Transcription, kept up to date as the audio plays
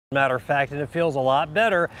Matter of fact, and it feels a lot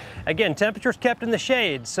better. Again, temperatures kept in the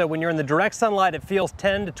shade, so when you're in the direct sunlight, it feels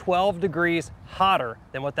 10 to 12 degrees hotter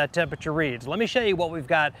than what that temperature reads. Let me show you what we've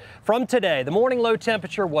got from today. The morning low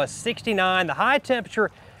temperature was 69, the high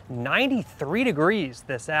temperature 93 degrees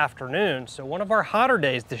this afternoon. So one of our hotter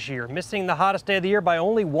days this year, missing the hottest day of the year by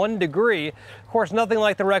only 1 degree. Of course, nothing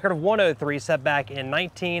like the record of 103 set back in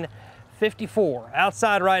 1954.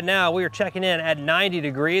 Outside right now, we are checking in at 90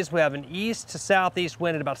 degrees. We have an east to southeast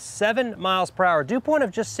wind at about 7 miles per hour, dew point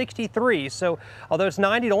of just 63. So although it's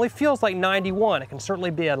 90, it only feels like 91. It can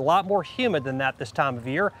certainly be a lot more humid than that this time of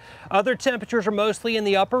year. Other temperatures are mostly in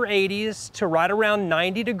the upper 80s to right around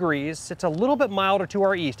 90 degrees. It's a little bit milder to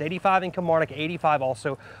our east, 85 in Kilmarnock, 85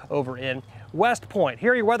 also over in West Point.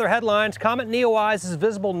 Here are your weather headlines. Comet Neowise is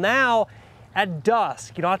visible now at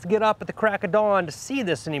dusk. You don't have to get up at the crack of dawn to see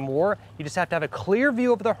this anymore. You just have to have a clear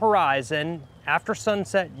view of the horizon. After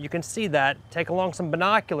sunset, you can see that. Take along some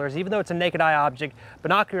binoculars. Even though it's a naked eye object,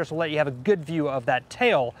 binoculars will let you have a good view of that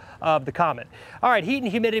tail of the comet. All right, heat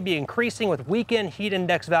and humidity be increasing with weekend heat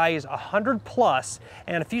index values 100 plus,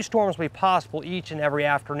 and a few storms will be possible each and every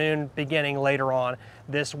afternoon beginning later on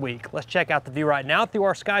this week. Let's check out the view right now through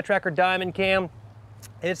our Sky Tracker Diamond Cam.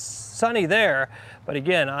 It's sunny there, but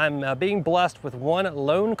again, I'm being blessed with one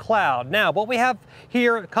lone cloud. Now, what we have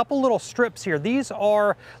here, a couple little strips here. These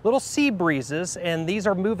are little sea breezes, and these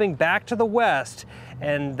are moving back to the west,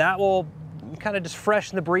 and that will kind of just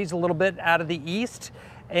freshen the breeze a little bit out of the east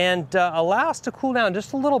and allow us to cool down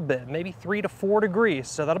just a little bit, maybe 3 to 4 degrees.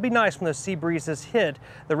 So that'll be nice when those sea breezes hit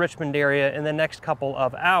the Richmond area in the next couple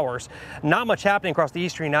of hours. Not much happening across the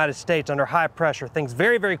eastern United States under high pressure. Things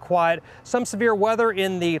very, very quiet. Some severe weather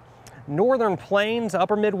in the northern plains,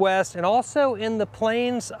 upper Midwest, and also in the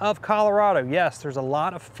plains of Colorado. Yes, there's a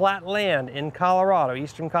lot of flat land in Colorado.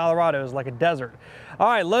 Eastern Colorado is like a desert. All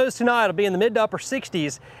right, lows tonight will be in the mid to upper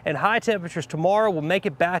 60s, and high temperatures tomorrow will make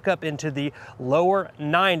it back up into the lower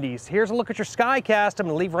 90s. Here's a look at your skycast. I'm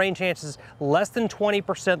going to leave rain chances less than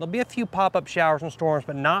 20%. There'll be a few pop-up showers and storms,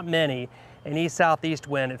 but not many. An east-southeast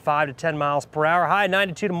wind at 5 to 10 miles per hour. High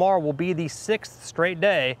 92 tomorrow will be the 6th straight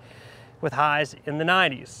day with highs in the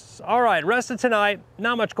 90s. All right, rest of tonight,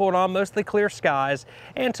 not much going on, mostly clear skies.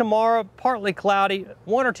 And tomorrow, partly cloudy,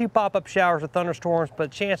 1 or 2 pop-up showers or thunderstorms,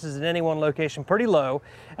 but chances in any one location pretty low.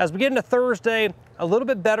 As we get into Thursday, a little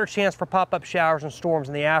bit better chance for pop-up showers and storms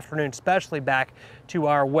in the afternoon, especially back to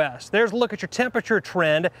our west. There's a look at your temperature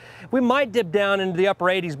trend. We might dip down into the upper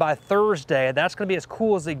 80s by Thursday. That's going to be as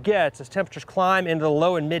cool as it gets as temperatures climb into the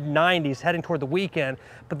low and mid 90s heading toward the weekend.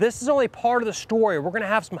 But this is only part of the story. We're going to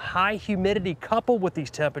have some high humidity coupled with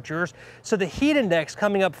these temperatures. So the heat index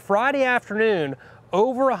coming up Friday afternoon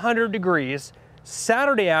over 100 degrees.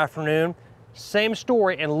 Saturday afternoon, same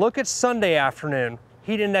story. And look at Sunday afternoon.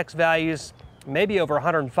 Heat index values maybe over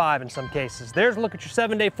 105 in some cases. There's a look at your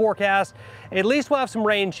 7-day forecast. At least we'll have some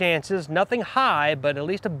rain chances, nothing high, but at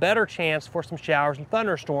least a better chance for some showers and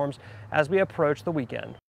thunderstorms as we approach the weekend.